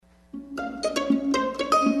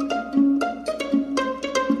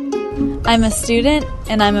I'm a student,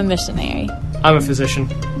 and I'm a missionary. I'm a physician,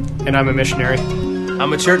 and I'm a missionary.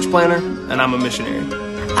 I'm a church planner, and I'm a missionary.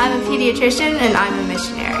 I'm a pediatrician, and I'm a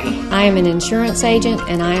missionary. I am an insurance agent,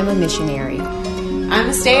 and I am a missionary. I'm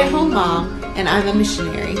a stay-at-home mom, and I'm a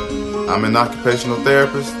missionary. I'm an occupational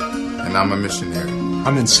therapist, and I'm a missionary.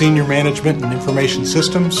 I'm in senior management and information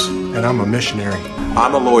systems, and I'm a missionary.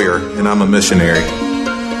 I'm a lawyer, and I'm a missionary.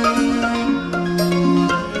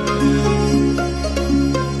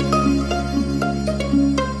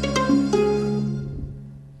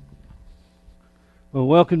 Well,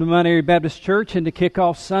 welcome to Mount Airy Baptist Church and to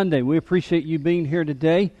Kickoff Sunday. We appreciate you being here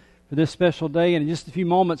today for this special day. And in just a few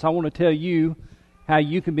moments, I want to tell you how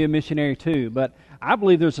you can be a missionary too. But I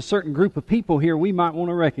believe there's a certain group of people here we might want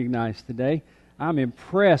to recognize today. I'm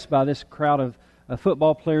impressed by this crowd of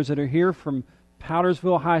football players that are here from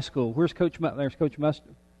Powdersville High School. Where's Coach Mustard? There's Coach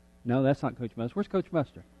Mustard. No, that's not Coach Mustard. Where's Coach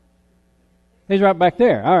Mustard? He's right back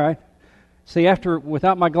there. All right. See,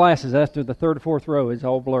 without my glasses, after the third or fourth row, it's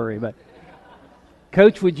all blurry. But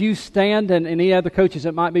Coach, would you stand, and any other coaches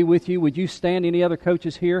that might be with you, would you stand? Any other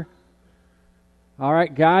coaches here? All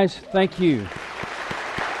right, guys, thank you.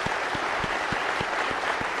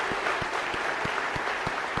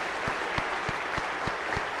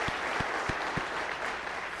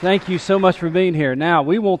 Thank you so much for being here. Now,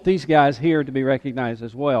 we want these guys here to be recognized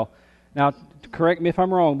as well. Now, correct me if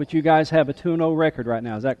I'm wrong, but you guys have a 2-0 record right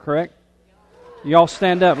now. Is that correct? You all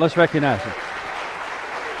stand up. Let's recognize them.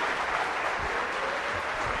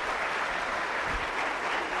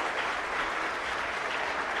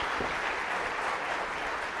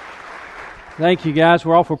 Thank you, guys.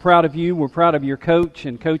 We're awful proud of you. We're proud of your coach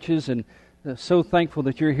and coaches, and so thankful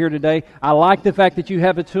that you're here today. I like the fact that you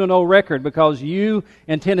have a 2-0 record because you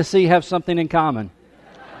and Tennessee have something in common.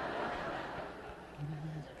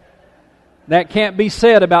 That can't be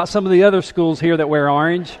said about some of the other schools here that wear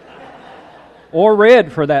orange, or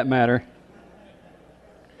red for that matter.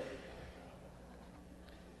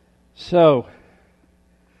 So,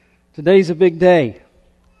 today's a big day.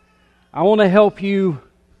 I want to help you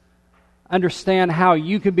understand how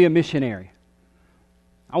you can be a missionary.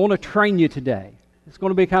 I want to train you today. It's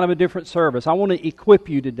going to be kind of a different service. I want to equip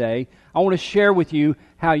you today. I want to share with you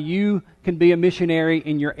how you can be a missionary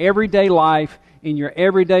in your everyday life, in your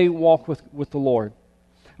everyday walk with the Lord.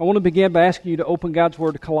 I want to begin by asking you to open God's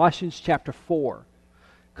Word to Colossians chapter 4.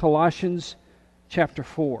 Colossians chapter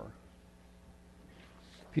 4.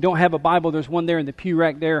 If you don't have a Bible, there's one there in the pew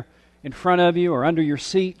rack there in front of you or under your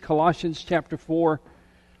seat. Colossians chapter 4.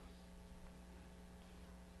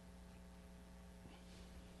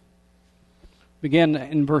 Begin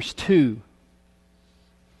in verse 2.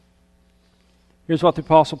 Here's what the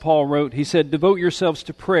Apostle Paul wrote. He said, "Devote yourselves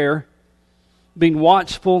to prayer, being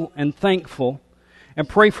watchful and thankful, and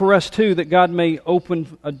pray for us too that God may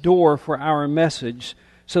open a door for our message,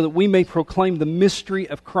 so that we may proclaim the mystery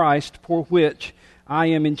of Christ, for which I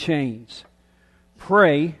am in chains.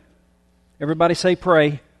 Pray," everybody say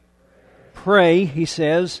pray. Pray, he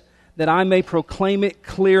says, "that I may proclaim it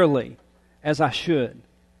clearly as I should.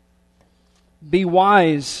 Be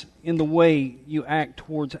wise in the way you act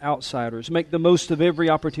towards outsiders. Make the most of every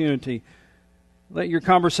opportunity. Let your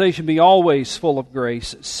conversation be always full of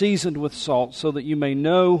grace, seasoned with salt, so that you may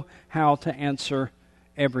know how to answer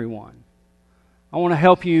everyone." I want to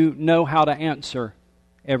help you know how to answer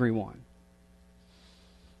everyone.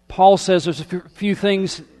 Paul says there's a few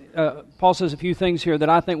things. Paul says a few things here that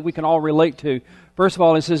I think we can all relate to. First of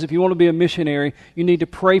all, he says if you want to be a missionary, you need to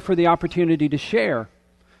pray for the opportunity to share.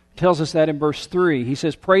 Tells us that in verse 3. He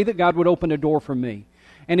says, pray that God would open a door for me.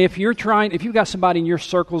 And if you've got somebody in your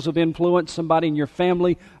circles of influence, somebody in your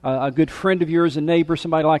family, a good friend of yours, a neighbor,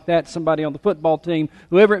 somebody like that, somebody on the football team,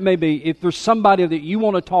 whoever it may be, if there's somebody that you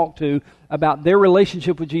want to talk to about their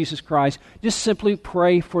relationship with Jesus Christ, just simply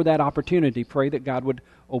pray for that opportunity. Pray that God would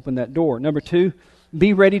open that door. Number 2,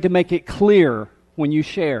 be ready to make it clear when you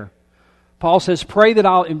share. Paul says,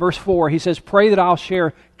 in verse 4, he says, pray that I'll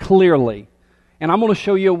share clearly. And I'm going to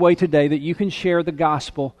show you a way today that you can share the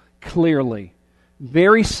gospel clearly.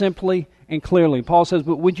 Very simply and clearly. Paul says,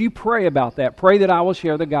 but would you pray about that? Pray that I will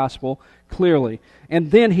share the gospel clearly. And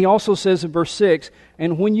then he also says in verse 6,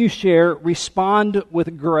 and when you share, respond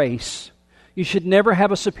with grace. You should never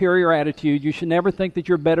have a superior attitude. You should never think that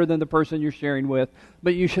you're better than the person you're sharing with.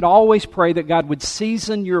 But you should always pray that God would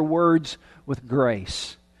season your words with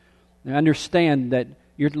grace. Now understand that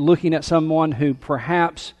you're looking at someone who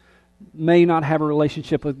perhaps may not have a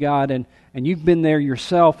relationship with God, and you've been there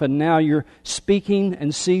yourself, and now you're speaking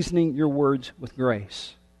and seasoning your words with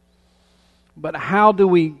grace. But how do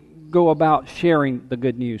we go about sharing the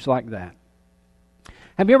good news like that?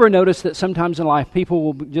 Have you ever noticed that sometimes in life people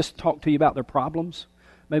will just talk to you about their problems?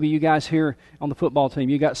 Maybe you guys here on the football team,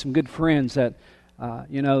 you got some good friends that,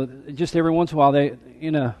 just every once in a while, they,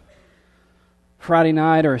 Friday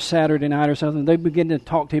night or a Saturday night or something, they begin to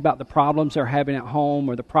talk to you about the problems they're having at home,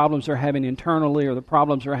 or the problems they're having internally, or the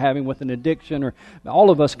problems they're having with an addiction. Or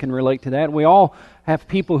all of us can relate to that. We all have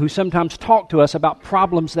people who sometimes talk to us about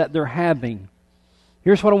problems that they're having.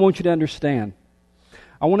 Here's what I want you to understand.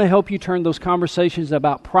 I want to help you turn those conversations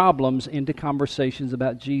about problems into conversations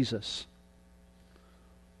about Jesus.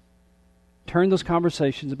 Turn those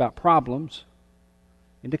conversations about problems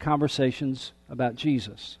into conversations about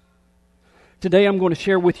Jesus. Today I'm going to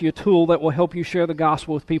share with you a tool that will help you share the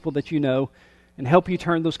gospel with people that you know and help you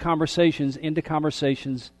turn those conversations into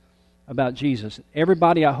conversations about Jesus.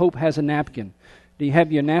 Everybody, I hope, has a napkin. Do you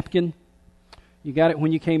have your napkin? You got it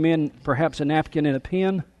when you came in, perhaps a napkin and a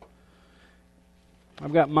pen?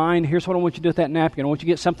 I've got mine. Here's what I want you to do with that napkin. I want you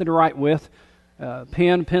to get something to write with,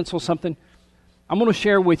 pen, pencil, something. I'm going to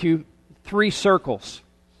share with you 3 circles.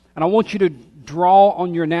 And I want you to draw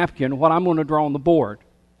on your napkin what I'm going to draw on the board.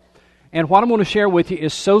 And what I'm going to share with you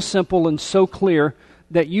is so simple and so clear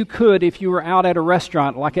that you could, if you were out at a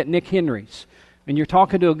restaurant like at Nick Henry's, and you're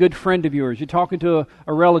talking to a good friend of yours, you're talking to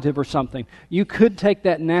a relative or something, you could take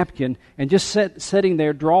that napkin and just sitting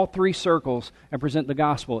there, draw 3 circles and present the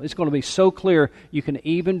gospel. It's going to be so clear you can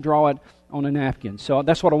even draw it on a napkin. So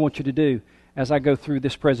that's what I want you to do as I go through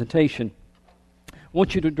this presentation. I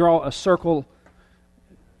want you to draw a circle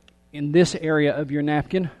in this area of your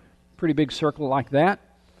napkin, pretty big circle like that.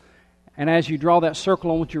 And as you draw that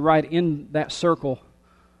circle, I want you to write in that circle,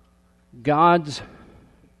 God's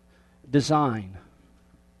design.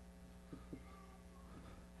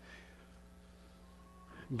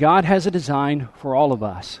 God has a design for all of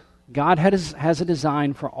us. God has a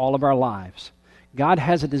design for all of our lives. God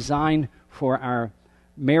has a design for our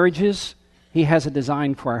marriages. He has a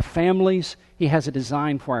design for our families. He has a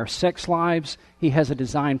design for our sex lives. He has a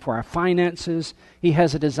design for our finances. He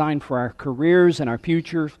has a design for our careers and our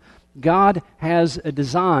futures. God has a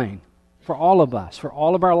design for all of us, for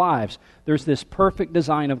all of our lives. There's this perfect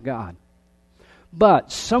design of God. But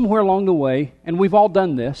somewhere along the way, and we've all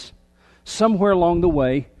done this, somewhere along the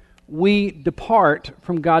way, we depart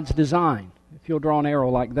from God's design. If you'll draw an arrow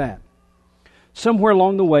like that. Somewhere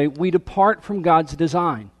along the way, we depart from God's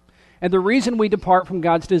design. And the reason we depart from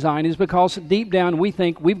God's design is because deep down we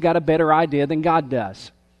think we've got a better idea than God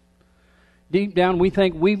does. Deep down we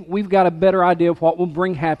think we've got a better idea of what will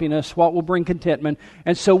bring happiness, what will bring contentment,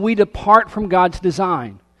 and so we depart from God's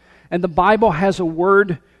design. And the Bible has a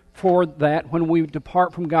word for that when we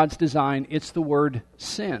depart from God's design. It's the word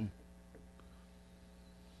sin.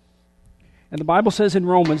 And the Bible says in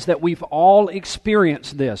Romans that we've all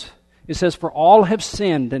experienced this. It says, for all have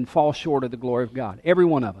sinned and fall short of the glory of God. Every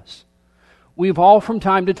one of us. We've all from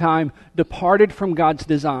time to time departed from God's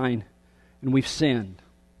design and we've sinned.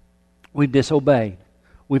 We've disobeyed.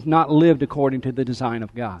 We've not lived according to the design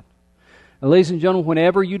of God. Now, ladies and gentlemen,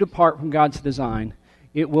 whenever you depart from God's design,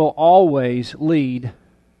 it will always lead,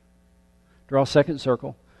 draw a second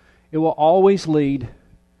circle, it will always lead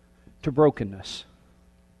to brokenness.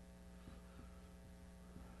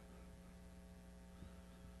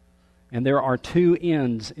 And there are 2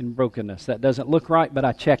 ends in brokenness. That doesn't look right, but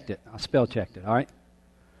I checked it. I spell checked it, all right?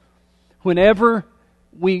 Whenever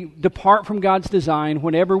we depart from God's design,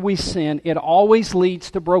 whenever we sin, it always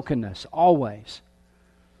leads to brokenness, always.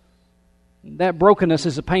 That brokenness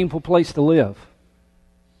is a painful place to live.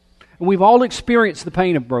 And we've all experienced the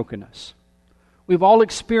pain of brokenness. We've all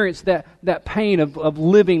experienced that pain of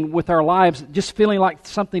living with our lives, just feeling like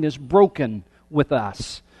something is broken with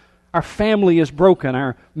us. Our family is broken.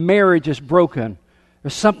 Our marriage is broken.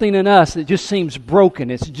 There's something in us that just seems broken.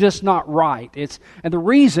 It's just not right. And the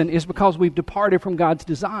reason is because we've departed from God's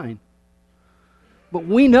design. But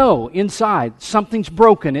we know inside something's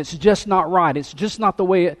broken. It's just not right. It's just not the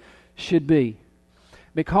way it should be.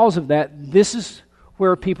 Because of that, this is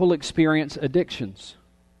where people experience addictions.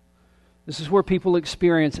 This is where people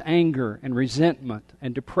experience anger and resentment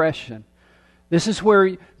and depression. This is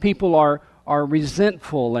where people are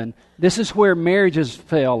resentful, and this is where marriages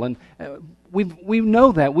fail. And we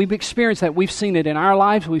know that. We've experienced that. We've seen it in our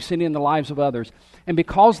lives. We've seen it in the lives of others. And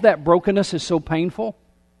because that brokenness is so painful,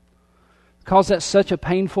 because that's such a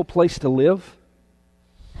painful place to live,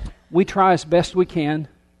 we try as best we can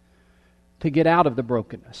to get out of the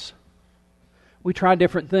brokenness. We try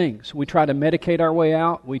different things. We try to medicate our way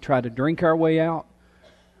out. We try to drink our way out.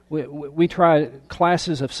 We try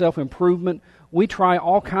classes of self-improvement. We try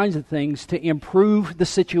all kinds of things to improve the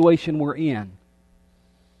situation we're in.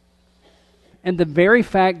 And the very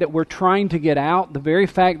fact that we're trying to get out, the very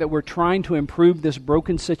fact that we're trying to improve this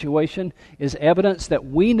broken situation is evidence that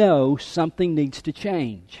we know something needs to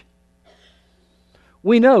change.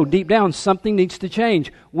 We know deep down something needs to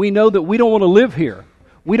change. We know that we don't want to live here.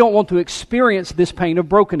 We don't want to experience this pain of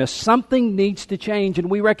brokenness. Something needs to change, and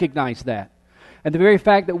we recognize that. And the very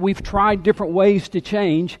fact that we've tried different ways to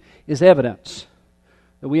change is evidence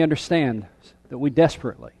that we understand that we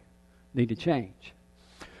desperately need to change.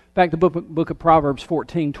 In fact, the book of Proverbs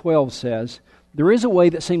 14:12 says, "There is a way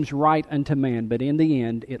that seems right unto man, but in the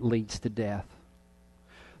end it leads to death."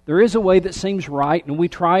 There is a way that seems right, and we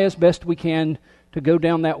try as best we can to go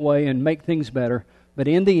down that way and make things better, but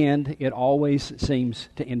in the end it always seems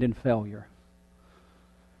to end in failure.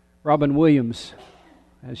 Robin Williams,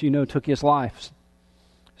 as you know, took his life,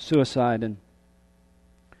 suicide, and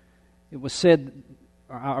it was said,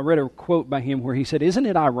 I read a quote by him where he said, "Isn't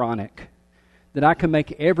it ironic that I can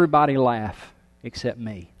make everybody laugh except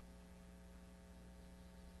me?"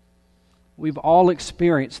 We've all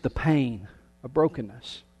experienced the pain of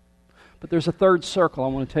brokenness. But there's a third circle I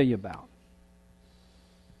want to tell you about.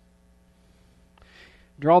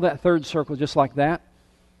 Draw that third circle just like that.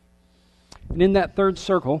 And in that third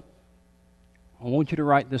circle, I want you to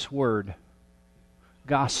write this word,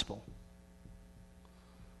 gospel.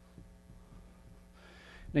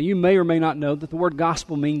 Now, you may or may not know that the word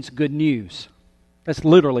gospel means good news. That's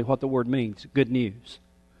literally what the word means, good news.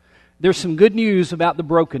 There's some good news about the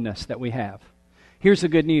brokenness that we have. Here's the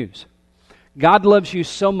good news. God loves you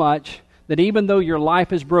so much that even though your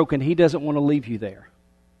life is broken, He doesn't want to leave you there.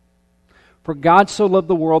 For God so loved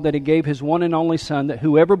the world that He gave His one and only Son, that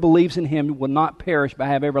whoever believes in Him will not perish but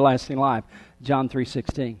have everlasting life. John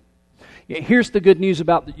 3:16. Here's the good news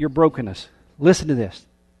about your brokenness. Listen to this.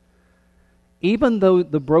 Even though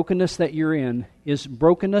the brokenness that you're in is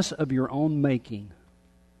brokenness of your own making,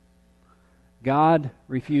 God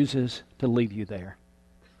refuses to leave you there.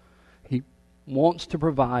 He wants to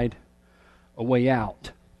provide a way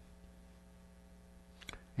out.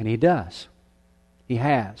 And He does. He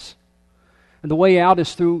has. And the way out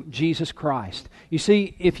is through Jesus Christ. You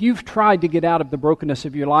see, if you've tried to get out of the brokenness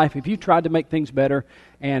of your life, if you've tried to make things better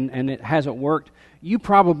and it hasn't worked, you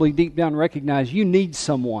probably deep down recognize you need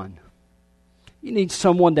someone. You need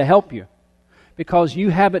someone to help you because you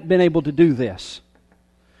haven't been able to do this.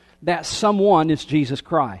 That someone is Jesus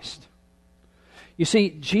Christ. You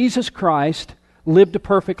see, Jesus Christ lived a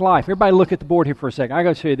perfect life. Everybody look at the board here for a second. I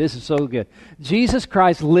got to show you, this is so good. Jesus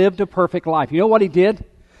Christ lived a perfect life. You know what He did?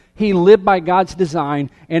 He lived by God's design,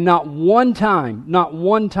 and not one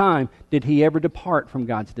time did He ever depart from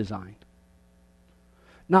God's design.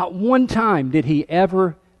 Not one time did He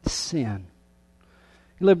ever sin.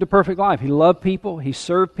 He lived a perfect life. He loved people. He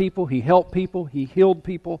served people. He helped people. He healed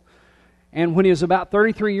people. And when He was about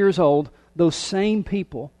 33 years old, those same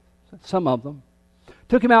people, some of them,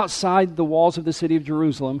 took Him outside the walls of the city of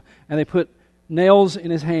Jerusalem, and they put nails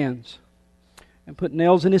in His hands and put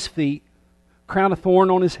nails in His feet, crown of thorn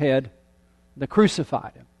on His head. They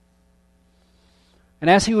crucified Him. And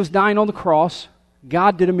as He was dying on the cross,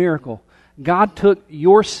 God did a miracle. God took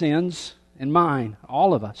your sins and mine,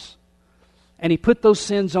 all of us, and He put those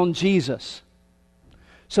sins on Jesus.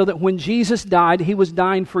 So that when Jesus died, He was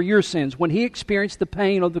dying for your sins. When He experienced the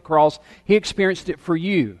pain of the cross, He experienced it for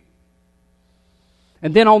you.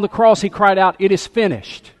 And then on the cross, He cried out, "It is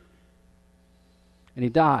finished." And He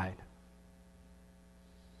died.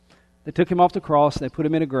 They took Him off the cross, they put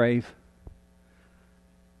Him in a grave.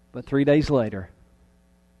 But 3 days later,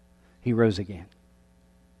 He rose again.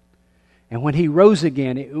 And when He rose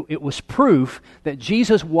again, it was proof that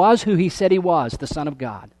Jesus was who He said He was, the Son of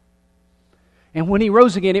God. And when He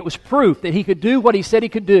rose again, it was proof that He could do what He said He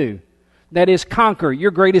could do. That is, conquer your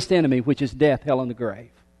greatest enemy, which is death, hell, and the grave.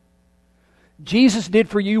 Jesus did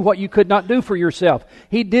for you what you could not do for yourself.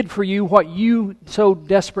 He did for you what you so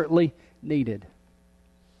desperately needed.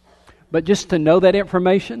 But just to know that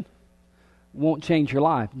information won't change your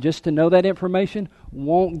life. Just to know that information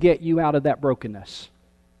won't get you out of that brokenness.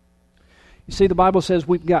 You see, the Bible says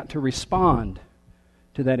we've got to respond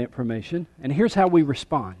to that information. And here's how we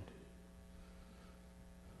respond.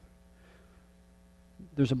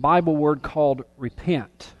 There's a Bible word called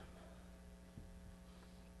repent.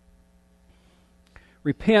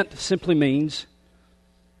 Repent simply means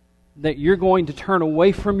that you're going to turn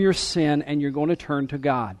away from your sin and you're going to turn to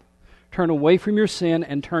God. Turn away from your sin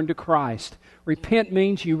and turn to Christ. Repent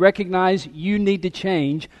means you recognize you need to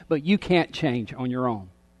change, but you can't change on your own.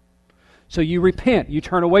 So you repent, you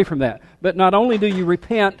turn away from that. But not only do you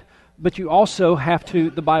repent, but you also have to,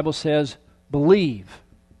 the Bible says, believe.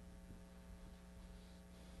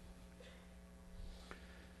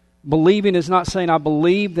 Believing is not saying I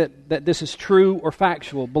believe that this is true or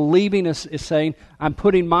factual. Believing is saying I'm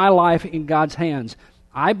putting my life in God's hands.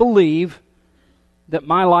 I believe that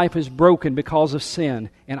my life is broken because of sin.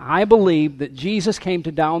 And I believe that Jesus came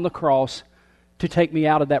to die on the cross to take me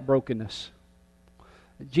out of that brokenness.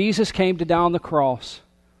 Jesus came to die on the cross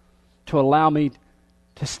to allow me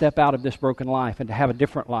to step out of this broken life and to have a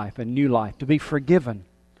different life, a new life, to be forgiven.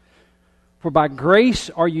 For by grace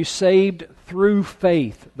are you saved through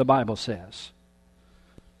faith, the Bible says.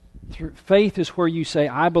 Faith is where you say,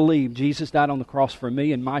 I believe Jesus died on the cross for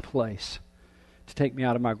me in my place to take me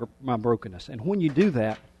out of my brokenness. And when you do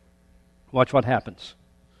that, watch what happens.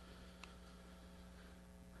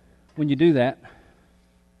 When you do that,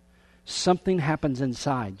 something happens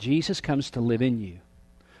inside. Jesus comes to live in you.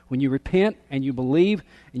 When you repent and you believe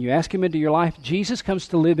and you ask Him into your life, Jesus comes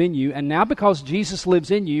to live in you. And now because Jesus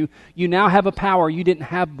lives in you, you now have a power you didn't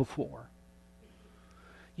have before.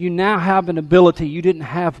 You now have an ability you didn't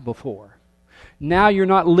have before. Now you're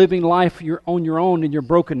not living life on your own in your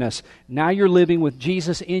brokenness. Now you're living with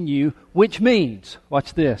Jesus in you, which means,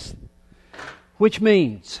 watch this, which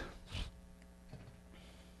means,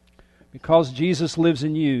 because Jesus lives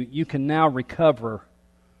in you, you can now recover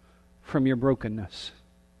from your brokenness.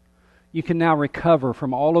 You can now recover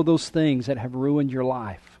from all of those things that have ruined your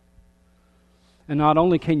life. And not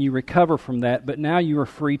only can you recover from that, but now you are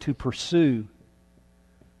free to pursue.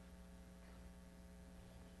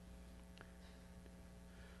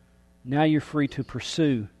 Now you're free to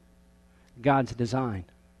pursue God's design.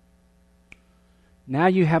 Now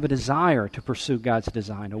you have a desire to pursue God's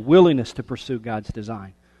design, a willingness to pursue God's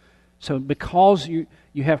design. So because you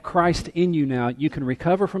have Christ in you now, you can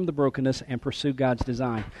recover from the brokenness and pursue God's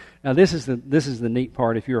design. Now this is the neat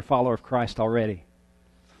part if you're a follower of Christ already.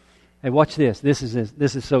 Hey, watch this. This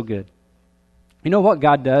is so good. You know what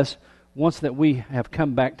God does? Once that we have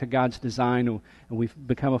come back to God's design and we've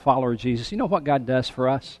become a follower of Jesus, you know what God does for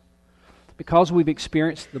us? Because we've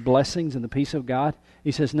experienced the blessings and the peace of God,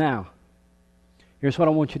 He says, now, here's what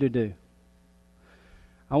I want you to do.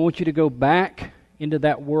 I want you to go back into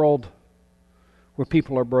that world where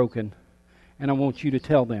people are broken, and I want you to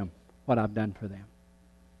tell them what I've done for them.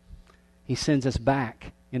 He sends us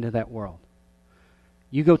back into that world.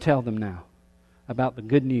 You go tell them now about the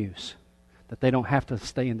good news, that they don't have to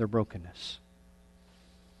stay in their brokenness.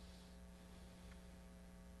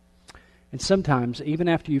 And sometimes, even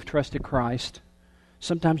after you've trusted Christ,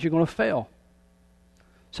 sometimes you're going to fail.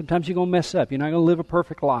 Sometimes you're going to mess up. You're not going to live a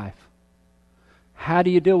perfect life. How do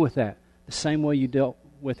you deal with that? The same way you dealt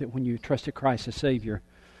with it when you trusted Christ as Savior.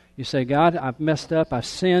 You say, God, I've messed up, I've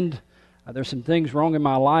sinned, there's some things wrong in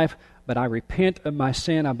my life, but I repent of my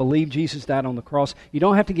sin. I believe Jesus died on the cross. You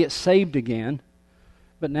don't have to get saved again,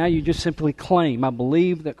 but now you just simply claim, I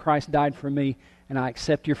believe that Christ died for me, and I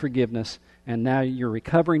accept your forgiveness, and now you're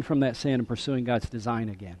recovering from that sin and pursuing God's design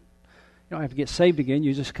again. You don't have to get saved again,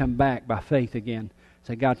 you just come back by faith again.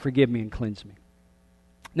 Say, God, forgive me and cleanse me.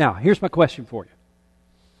 Now, here's my question for you.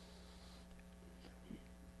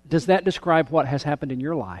 Does that describe what has happened in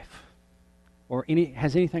your life? Or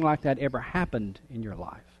has anything like that ever happened in your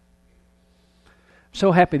life? I'm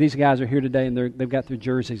so happy these guys are here today and they've got their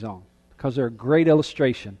jerseys on, because they're a great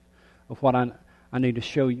illustration of what I need to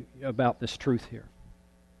show you about this truth here.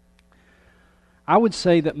 I would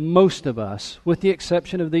say that most of us, with the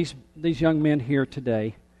exception of these young men here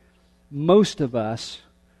today, most of us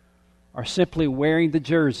are simply wearing the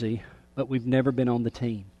jersey, but we've never been on the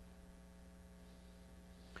team.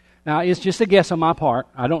 Now, it's just a guess on my part.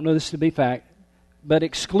 I don't know this to be fact. But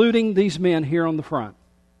excluding these men here on the front,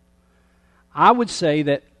 I would say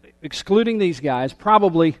that excluding these guys,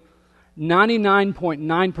 probably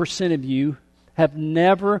 99.9% of you have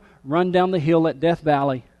never run down the hill at Death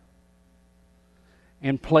Valley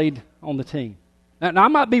and played on the team. Now I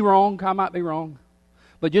might be wrong.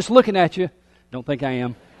 But just looking at you, don't think I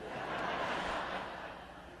am.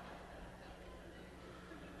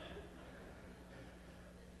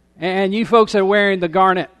 And you folks are wearing the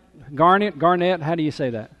garnet, how do you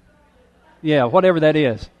say that? Yeah, whatever that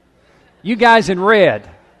is. You guys in red.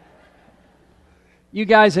 And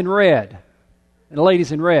the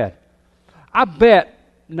ladies in red. I bet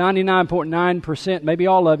 99.9%, maybe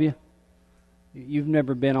all of you, you've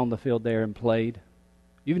never been on the field there and played.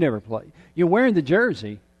 You've never played. You're wearing the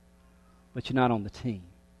jersey, but you're not on the team.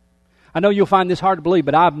 I know you'll find this hard to believe,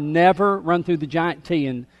 but I've never run through the Giant T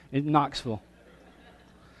in Knoxville.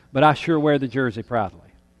 But I sure wear the jersey proudly.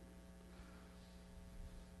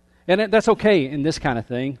 And that's okay in this kind of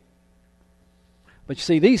thing. But you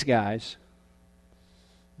see, these guys,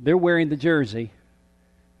 they're wearing the jersey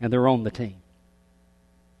and they're on the team.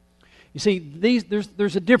 You see,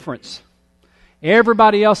 there's a difference.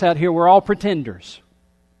 Everybody else out here, we're all pretenders,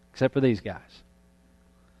 except for these guys.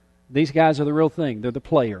 These guys are the real thing. They're the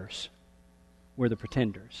players. We're the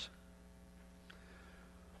pretenders.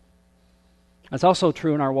 That's also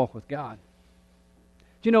true in our walk with God.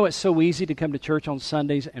 Do you know it's so easy to come to church on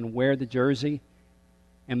Sundays and wear the jersey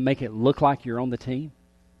and make it look like you're on the team?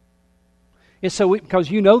 It's so because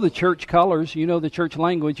you know the church colors, you know the church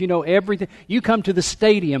language, you know everything. You come to the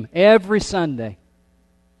stadium every Sunday.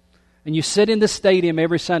 And you sit in the stadium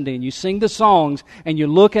every Sunday and you sing the songs and you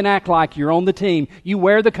look and act like you're on the team. You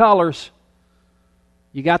wear the colors.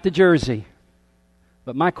 You got the jersey.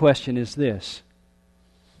 But my question is this: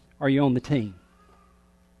 are you on the team?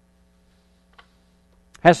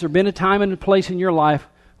 Has there been a time and a place in your life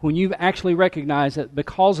when you've actually recognized that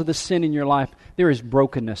because of the sin in your life, there is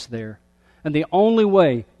brokenness there? And the only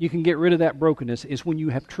way you can get rid of that brokenness is when you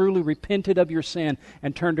have truly repented of your sin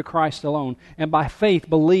and turned to Christ alone. And by faith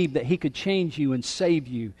believed that He could change you and save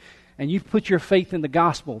you. And you've put your faith in the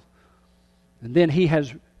gospel. And then He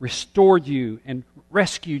has restored you and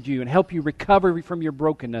rescued you and helped you recover from your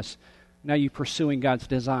brokenness. Now you're pursuing God's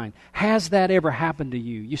design. Has that ever happened to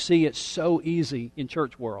you? You see, it's so easy in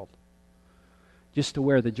church world just to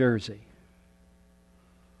wear the jersey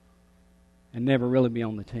and never really be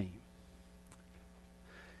on the team.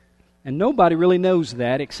 And nobody really knows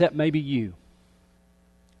that except maybe you.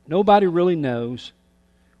 Nobody really knows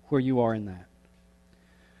where you are in that.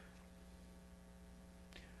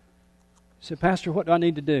 So, Pastor, what do I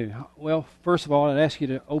need to do? Well, first of all, I'd ask you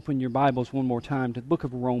to open your Bibles one more time to the book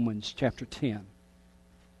of Romans, chapter 10.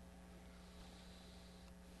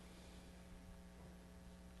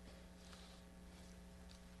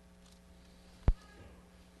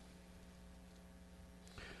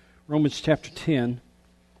 Romans chapter 10.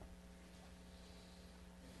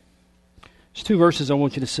 There's two verses I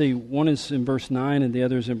want you to see. One is in verse 9 and the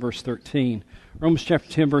other is in verse 13. Romans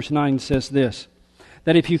chapter 10, verse 9 says this: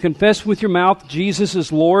 that if you confess with your mouth Jesus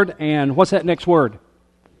is Lord and, what's that next word?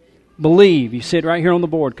 Believe. You see it right here on the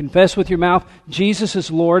board. Confess with your mouth Jesus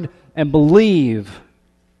is Lord and believe.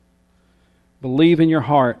 Believe in your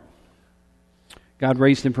heart God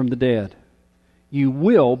raised Him from the dead. You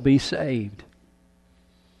will be saved.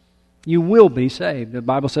 You will be saved. The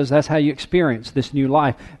Bible says that's how you experience this new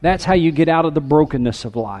life. That's how you get out of the brokenness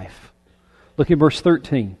of life. Look at verse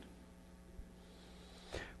 13.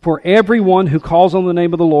 For everyone who calls on the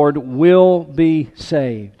name of the Lord will be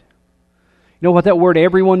saved. You know what that word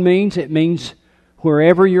everyone means? It means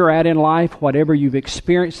wherever you're at in life, whatever you've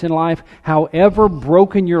experienced in life, however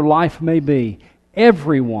broken your life may be,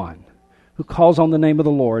 everyone who calls on the name of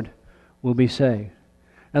the Lord will be saved.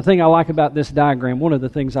 The thing I like about this diagram, one of the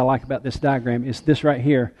things I like about this diagram is this right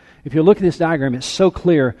here. If you look at this diagram, it's so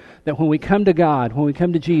clear that when we come to God, when we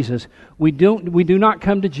come to Jesus, we do not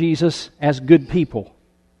come to Jesus as good people.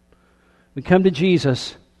 We come to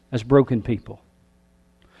Jesus as broken people.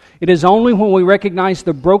 It is only when we recognize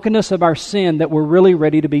the brokenness of our sin that we're really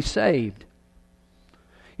ready to be saved.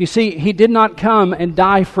 You see, He did not come and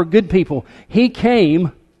die for good people. He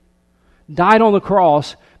came, died on the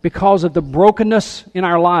cross because of the brokenness in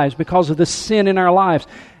our lives, because of the sin in our lives.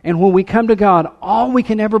 And when we come to God, all we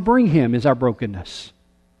can ever bring Him is our brokenness.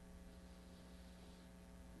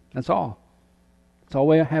 That's all. That's all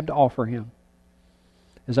we have to offer Him,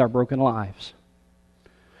 is our broken lives.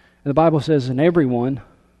 And the Bible says, and everyone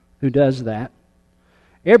who does that,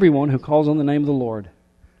 everyone who calls on the name of the Lord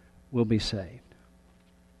will be saved.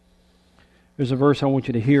 There's a verse I want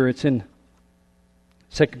you to hear. It's in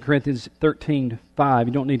 2 Corinthians 13:5.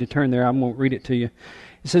 You don't need to turn there. I won't read it to you.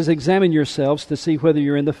 It says, examine yourselves to see whether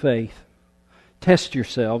you're in the faith. Test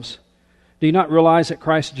yourselves. Do you not realize that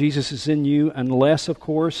Christ Jesus is in you, unless, of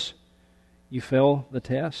course, you fail the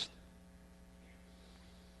test?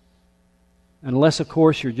 Unless, of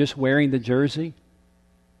course, you're just wearing the jersey,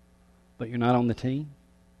 but you're not on the team.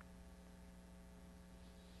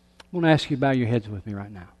 I want to ask you to bow your heads with me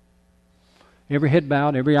right now. Every head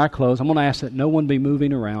bowed, every eye closed. I'm going to ask that no one be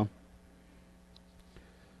moving around.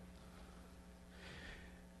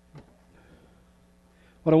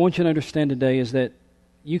 What I want you to understand today is that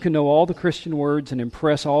you can know all the Christian words and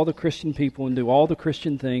impress all the Christian people and do all the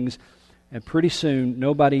Christian things, and pretty soon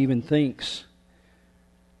nobody even thinks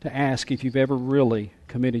to ask if you've ever really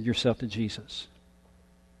committed yourself to Jesus.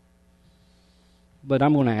 But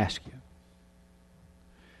I'm going to ask you,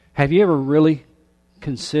 have you ever really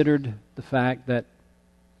considered the fact that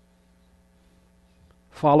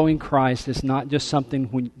following Christ is not just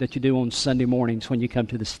something that you do on Sunday mornings when you come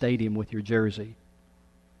to the stadium with your jersey?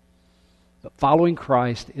 But following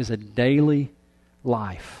Christ is a daily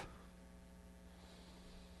life.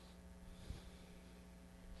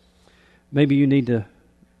 Maybe you need to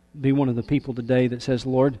be one of the people today that says,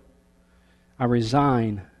 Lord, I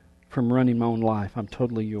resign from running my own life. I'm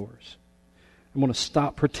totally yours. I'm going to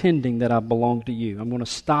stop pretending that I belong to you. I'm going to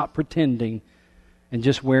stop pretending and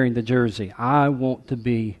just wearing the jersey. I want to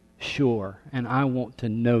be sure, and I want to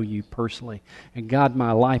know you personally. And God,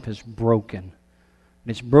 my life is broken. And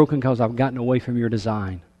it's broken because I've gotten away from your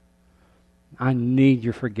design. I need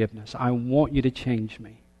your forgiveness. I want you to change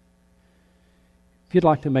me. If you'd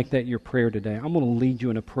like to make that your prayer today, I'm going to lead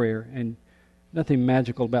you in a prayer. And nothing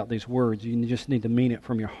magical about these words. You just need to mean it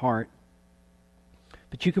from your heart.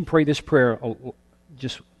 But you can pray this prayer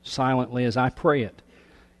just silently as I pray it.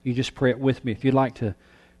 You just pray it with me. If you'd like to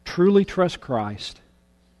truly trust Christ,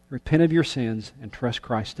 repent of your sins, and trust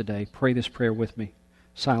Christ today, pray this prayer with me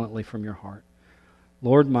silently from your heart.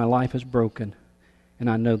 Lord, my life is broken, and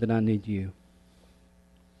I know that I need you.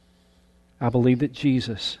 I believe that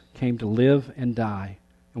Jesus came to live and die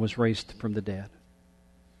and was raised from the dead.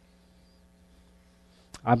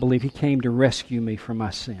 I believe he came to rescue me from my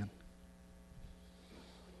sin.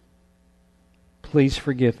 Please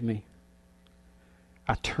forgive me.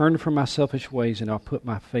 I turn from my selfish ways and I'll put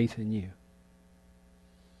my faith in you.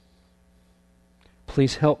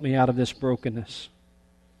 Please help me out of this brokenness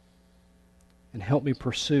and help me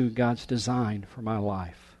pursue God's design for my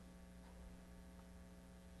life.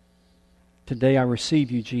 Today I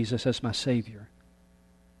receive you, Jesus, as my Savior,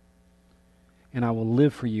 and I will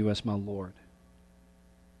live for you as my Lord.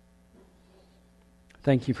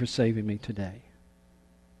 Thank you for saving me today.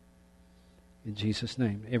 In Jesus'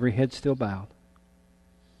 name. Every head still bowed.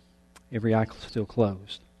 Every eye still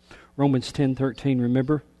closed. Romans 10:13,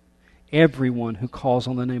 remember? Everyone who calls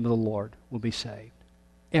on the name of the Lord will be saved.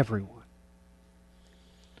 Everyone.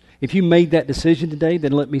 If you made that decision today,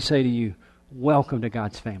 then let me say to you, welcome to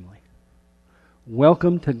God's family.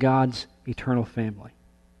 Welcome to God's eternal family.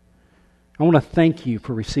 I want to thank you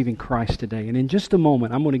for receiving Christ today. And in just a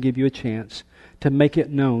moment, I'm going to give you a chance to make it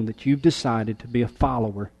known that you've decided to be a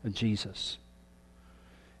follower of Jesus.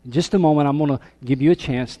 In just a moment, I'm going to give you a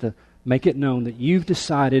chance to make it known that you've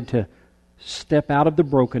decided to step out of the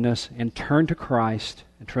brokenness and turn to Christ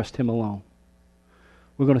and trust Him alone.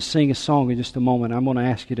 We're going to sing a song in just a moment. I'm going to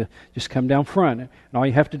ask you to just come down front. And all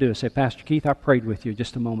you have to do is say, Pastor Keith, I prayed with you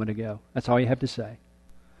just a moment ago. That's all you have to say.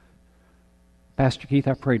 Pastor Keith,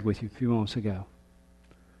 I prayed with you a few moments ago.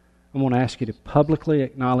 I want to ask you to publicly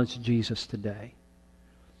acknowledge Jesus today.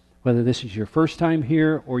 Whether this is your first time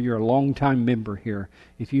here or you're a long-time member here,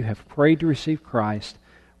 if you have prayed to receive Christ,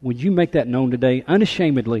 would you make that known today?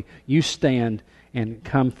 Unashamedly, you stand and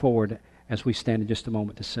come forward as we stand in just a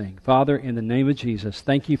moment to sing. Father, in the name of Jesus,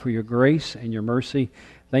 thank you for your grace and your mercy.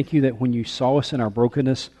 Thank you that when you saw us in our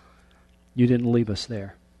brokenness, you didn't leave us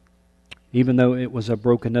there, even though it was a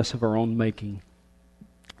brokenness of our own making.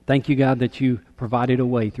 Thank you, God, that you provided a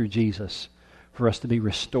way through Jesus for us to be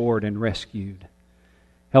restored and rescued.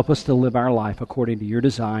 Help us to live our life according to your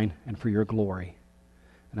design and for your glory.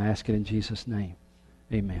 And I ask it in Jesus' name.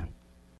 Amen.